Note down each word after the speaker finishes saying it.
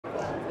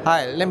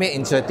Hi, let me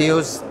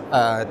introduce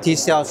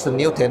TCL's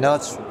new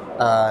technology.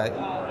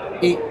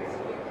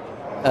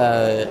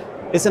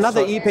 It's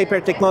another e-paper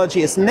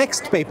technology. It's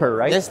NXTPAPER,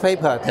 right?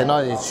 NXTPAPER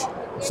technology.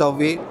 So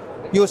we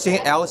using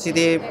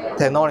LCD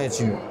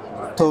technology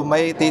to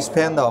make this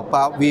panel,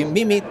 but we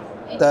mimic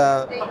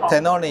the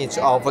technology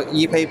of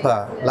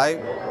e-paper.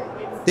 Like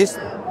this,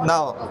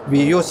 now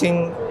we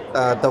using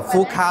the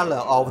full color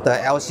of the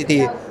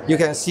LCD. You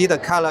can see the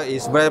color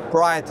is very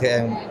bright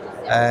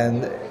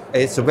and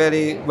it's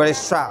very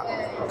sharp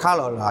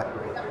color like.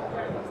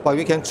 But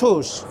we can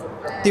choose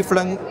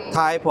different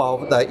type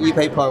of the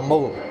e-paper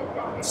mode,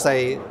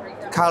 say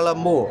color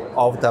mode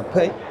of the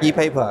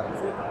e-paper.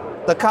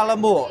 The color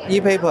mode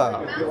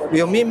e-paper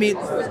will mimic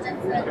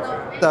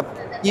the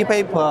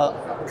e-paper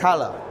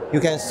color. You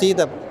can see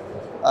the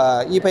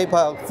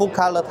e-paper full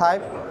color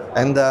type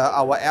and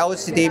our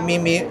LCD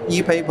mimic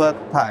e-paper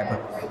type.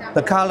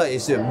 The color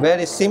is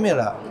very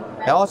similar.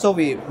 And also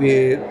we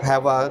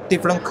have a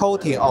different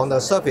coating on the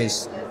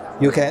surface.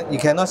 You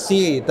cannot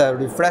see the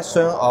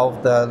reflection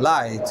of the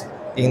light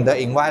in the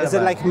environment. Is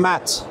it like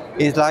matte?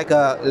 It's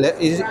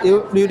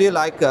really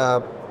like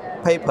a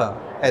paper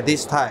at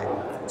this time.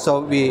 So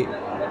we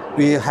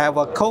have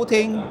a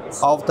coating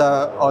of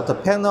the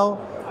panel.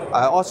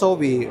 Also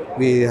we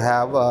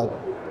have a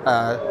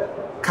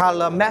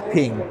color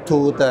mapping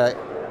to the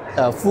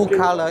full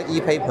color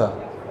e-paper.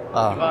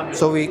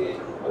 So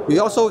we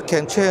also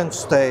can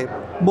change the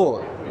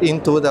mode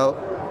into the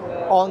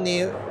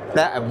only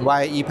black and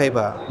white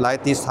e-paper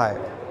like this type.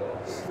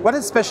 What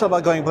is special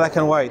about going black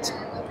and white?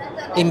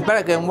 In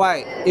black and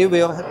white, it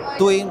will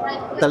doing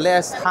the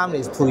less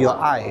harmless to your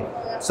eye.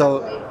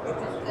 So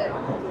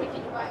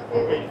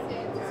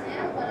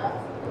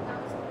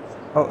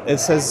oh, it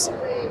says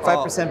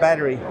 5%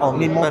 battery. Oh,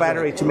 need more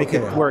battery to make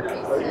it work.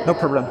 No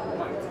problem.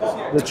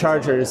 The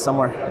charger is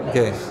somewhere.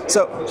 Okay.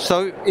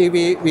 So if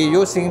we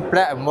using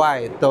black and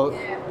white,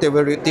 they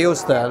will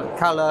reduce the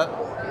color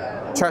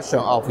traction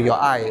of your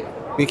eye.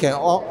 We can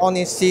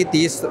only see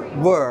this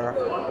word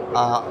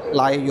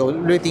like you're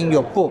reading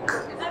your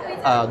book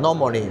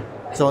normally.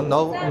 So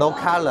no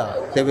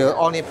color. They will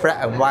only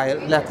black and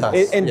white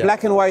letters. In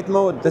black and white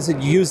mode, does it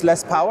use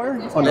less power?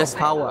 Or less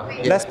power.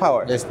 Yeah. Less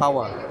power. Less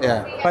power.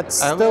 Yeah. But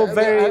still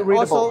very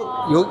readable.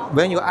 Also,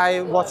 when your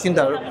eye watching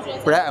the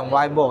black and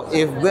white mode,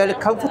 it's very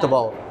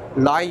comfortable,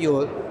 like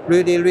you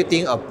really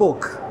reading a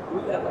book.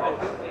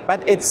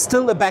 But it's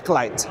still a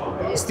backlight.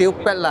 Still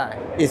backlight.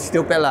 It's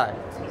still backlight.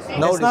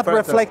 No it's not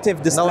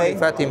reflective display. No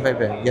reflecting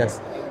paper. Yes.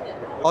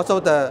 Also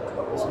the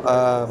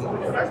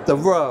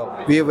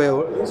word we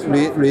will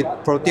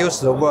reproduce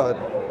the word.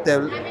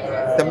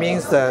 That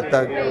means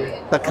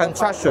the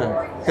construct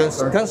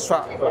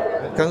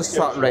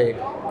rate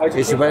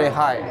is very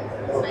high.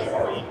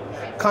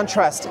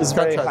 Contrast is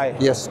very high.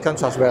 Yes,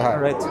 contrast very high. All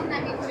right.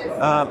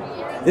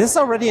 Is this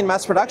already in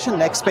mass production?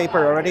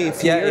 NXTPAPER already a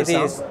few years now?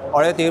 Yeah, it is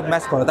already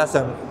mass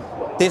production.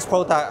 This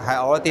product has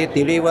already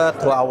delivered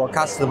to our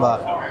customer,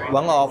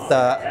 one of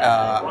the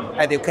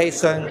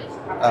education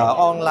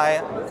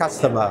online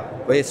customer.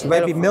 It's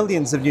maybe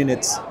millions of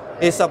units.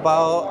 It's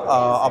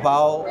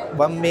about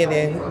 1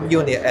 million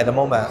units at the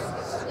moment.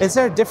 Is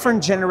there a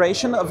different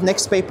generation of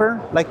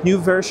NXTPAPER, like new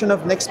version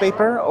of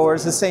NXTPAPER, or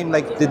is it the same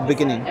like the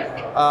beginning?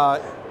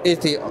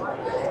 It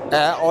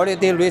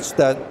already reached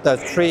the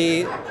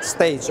 3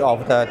 stage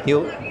of the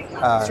new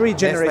 3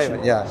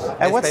 generations. Yeah.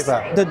 And what's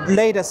the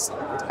latest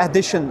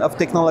addition of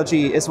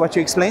technology is what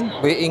you explained?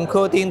 We're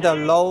including the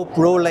low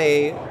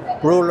Blu-ray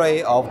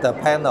of the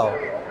panel,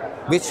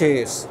 which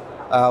is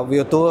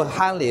will do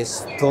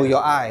harmless to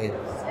your eye.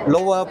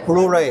 Lower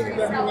Blu-ray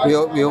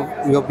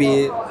will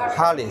be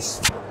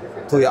harmless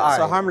to your eye.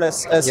 So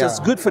harmless, so it's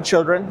good for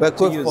children. But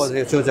good for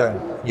the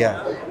children.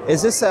 Yeah.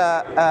 Is this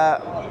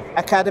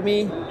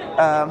Academy?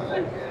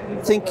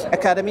 Think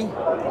Academy?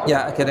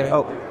 Yeah, Academy.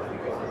 Oh,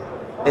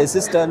 is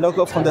this the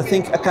logo from the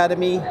Think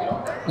Academy?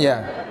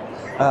 Yeah.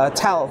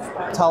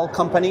 TAL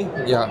company?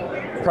 Yeah.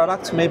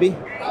 Product maybe?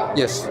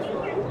 Yes.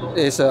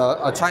 It's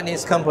a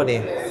Chinese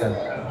company.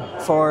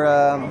 For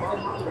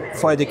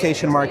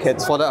education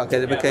market. For the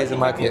education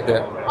market,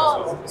 yeah.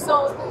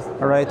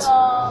 All right.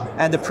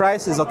 And the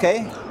price is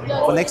okay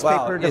for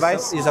NXTPAPER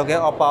device? It's okay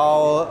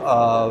about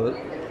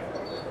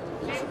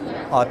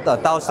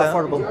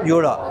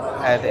 €1,000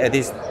 at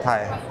this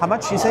time. How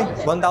much you say?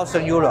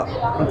 €1,000.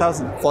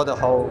 1,000 for the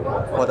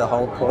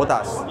whole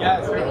product.